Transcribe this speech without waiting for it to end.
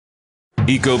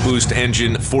EcoBoost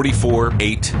engine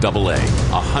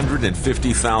 448AA,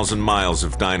 150,000 miles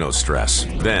of dyno stress,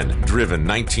 then driven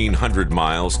 1,900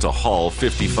 miles to haul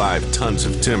 55 tons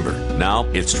of timber. Now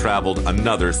it's traveled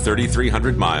another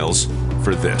 3,300 miles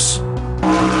for this.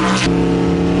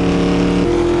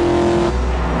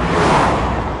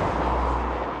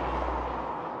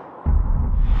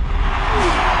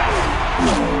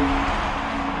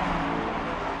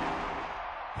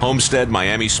 Homestead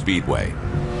Miami Speedway,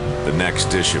 the next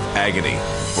dish of agony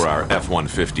for our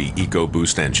F-150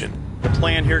 EcoBoost engine. The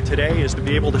plan here today is to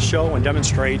be able to show and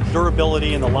demonstrate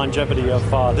durability and the longevity of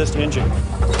this engine.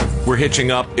 We're hitching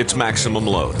up its maximum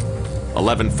load,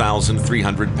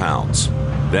 11,300 pounds.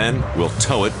 Then we'll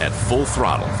tow it at full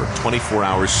throttle for 24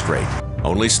 hours straight,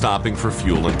 only stopping for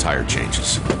fuel and tire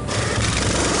changes.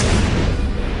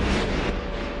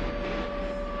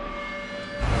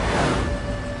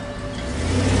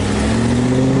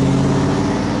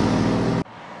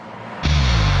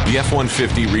 The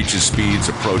F-150 reaches speeds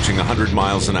approaching 100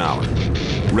 miles an hour,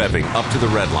 revving up to the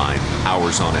red line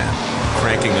hours on end,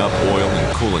 cranking up oil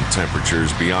and coolant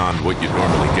temperatures beyond what you'd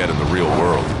normally get in the real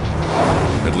world.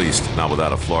 At least, not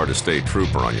without a Florida State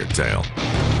Trooper on your tail.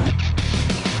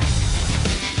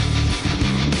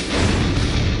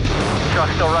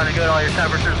 Truck's still running good, all your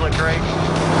temperatures look great.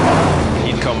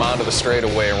 He'd come onto the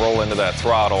straightaway and roll into that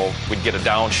throttle. We'd get a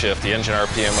downshift. The engine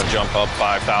RPM would jump up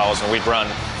 5,000. We'd run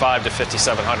 5 to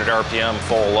 5,700 RPM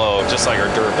full load, just like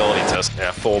our durability test.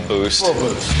 Yeah, full boost. Full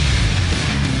boost.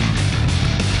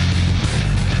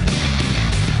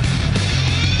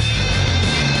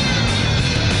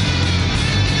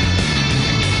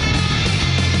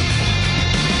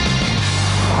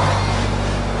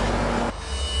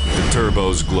 The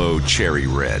turbos glow cherry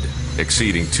red,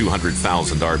 exceeding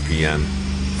 200,000 RPM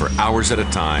for hours at a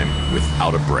time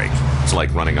without a break. It's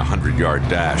like running a 100-yard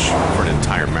dash for an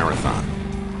entire marathon.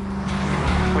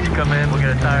 When you come in, we'll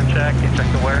get a tire check. You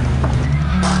check the wear.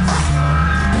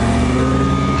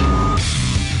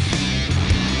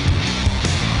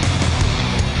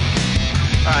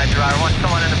 All right, driver, want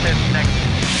someone in the pits next.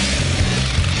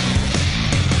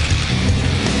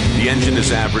 The engine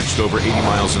has averaged over 80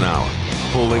 miles an hour,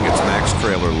 pulling its max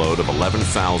trailer load of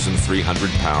 11,300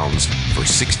 pounds for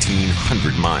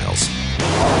 1,600 miles.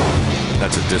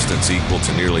 That's a distance equal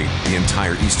to nearly the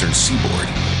entire eastern seaboard.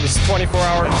 This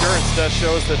 24-hour endurance test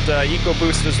shows that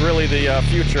EcoBoost is really the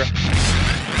future.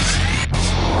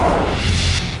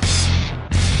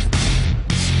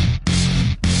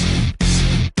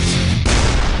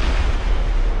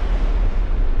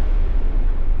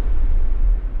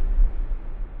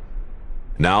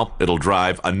 Now it'll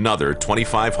drive another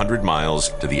 2,500 miles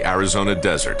to the Arizona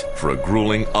desert for a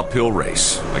grueling uphill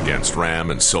race against Ram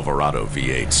and Silverado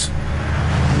V8s.